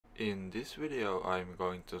In this video I'm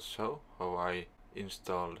going to show how I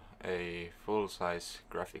installed a full-size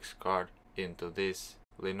graphics card into this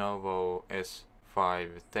Lenovo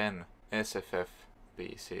S510 SFF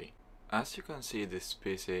PC. As you can see, this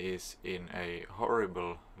PC is in a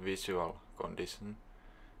horrible visual condition.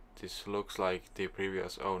 This looks like the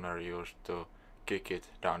previous owner used to kick it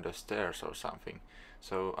down the stairs or something.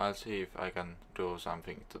 So I'll see if I can do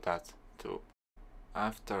something to that too.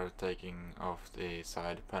 After taking off the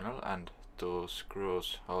side panel and two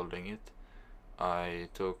screws holding it, I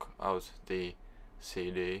took out the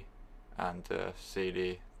CD and the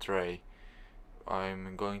CD tray.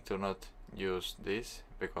 I'm going to not use this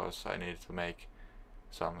because I need to make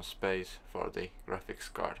some space for the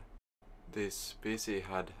graphics card. This PC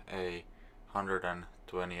had a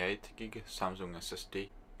 128 gig Samsung SSD.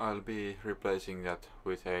 I'll be replacing that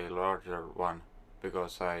with a larger one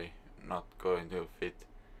because I'm not going to fit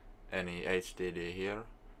any HDD here.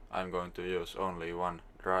 I'm going to use only one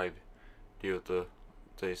drive due to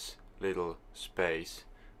this little space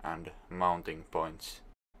and mounting points.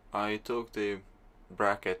 I took the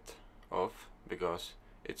bracket off because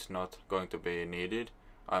it's not going to be needed.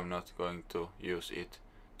 I'm not going to use it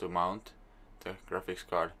to mount the graphics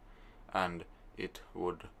card and it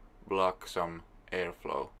would block some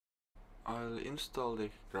airflow. I'll install the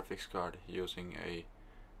graphics card using a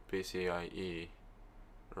PCIe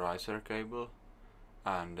riser cable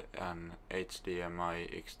and an HDMI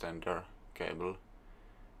extender cable,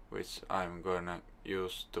 which I'm gonna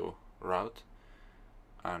use to route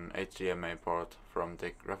an HDMI port from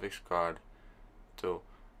the graphics card to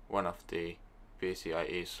one of the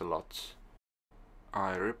PCIe slots.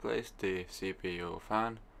 I replaced the CPU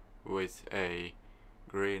fan with a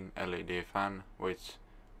green LED fan, which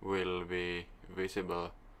will be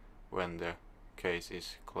visible when the case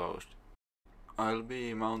is closed. I'll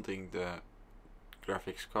be mounting the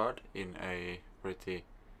graphics card in a pretty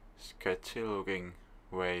sketchy looking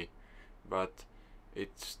way, but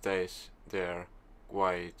it stays there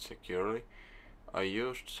quite securely. I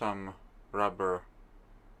used some rubber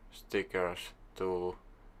stickers to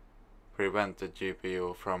prevent the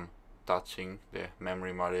GPU from touching the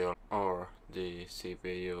memory module or the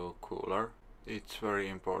CPU cooler. It's very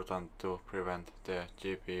important to prevent the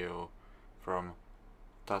GPU from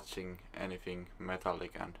touching anything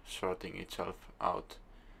metallic and shorting itself out.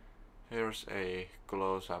 Here's a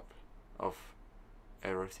close-up of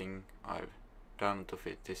everything I've done to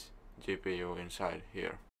fit this GPU inside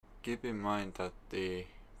here. Keep in mind that the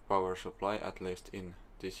power supply, at least in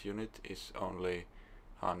this unit, is only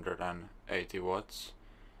 180 watts,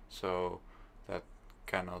 so that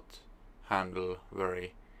cannot handle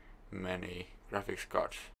very many graphics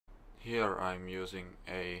cards. Here I'm using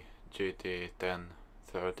a GT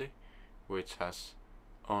 1030, which has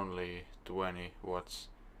only 20 watts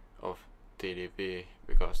of TDP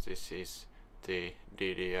because this is the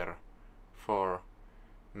DDR4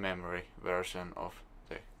 memory version of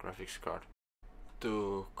the graphics card.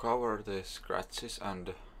 To cover the scratches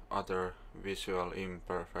and other visual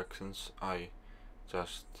imperfections, I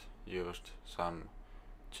just used some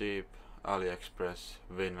cheap AliExpress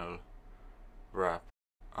vinyl wrap.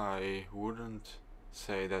 I wouldn't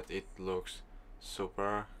say that it looks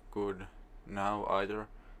super good now either,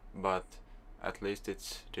 but at least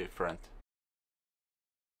it's different.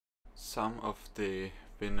 Some of the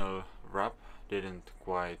vinyl wrap didn't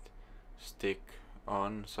quite stick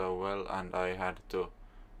on so well and I had to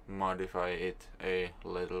modify it a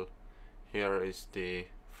little. Here is the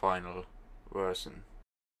final version.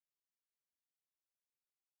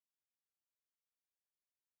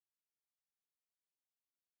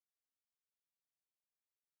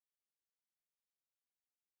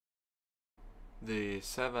 The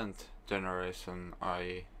 7th generation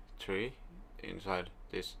i3 inside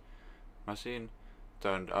this machine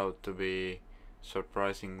turned out to be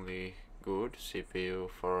surprisingly good CPU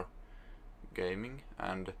for gaming,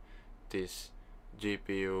 and this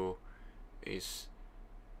GPU is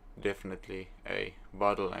definitely a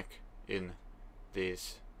bottleneck in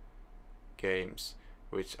these games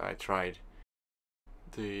which I tried.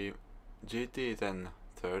 The GT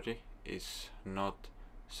 1030 is not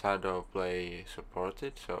shadow play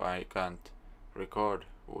supported, so I can't record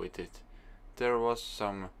with it. There was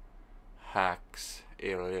some hacks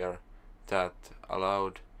earlier that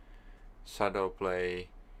allowed shadow play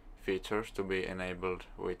features to be enabled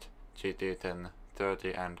with GT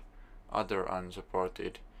 1030 and other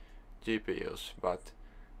unsupported GPUs, but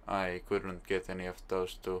I couldn't get any of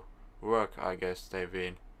those to work. I guess they've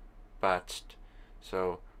been patched,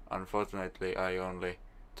 so unfortunately I only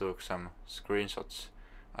took some screenshots.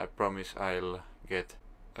 I promise I'll get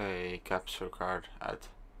a capture card at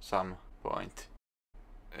some point.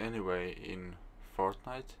 Anyway, in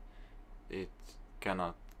Fortnite it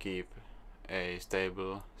cannot keep a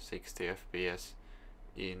stable 60 FPS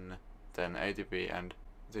in 1080p, and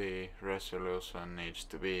the resolution needs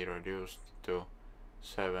to be reduced to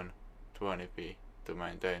 720p to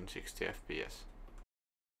maintain 60 FPS.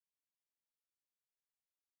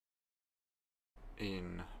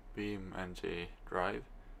 In beamng.drive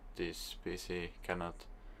this PC cannot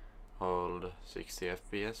hold 60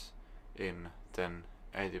 FPS in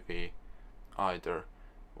 1080p either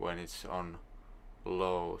when it's on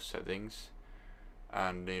low settings,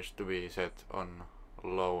 and needs to be set on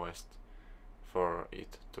lowest for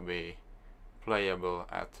it to be playable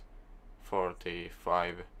at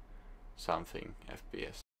 45 something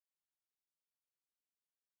FPS.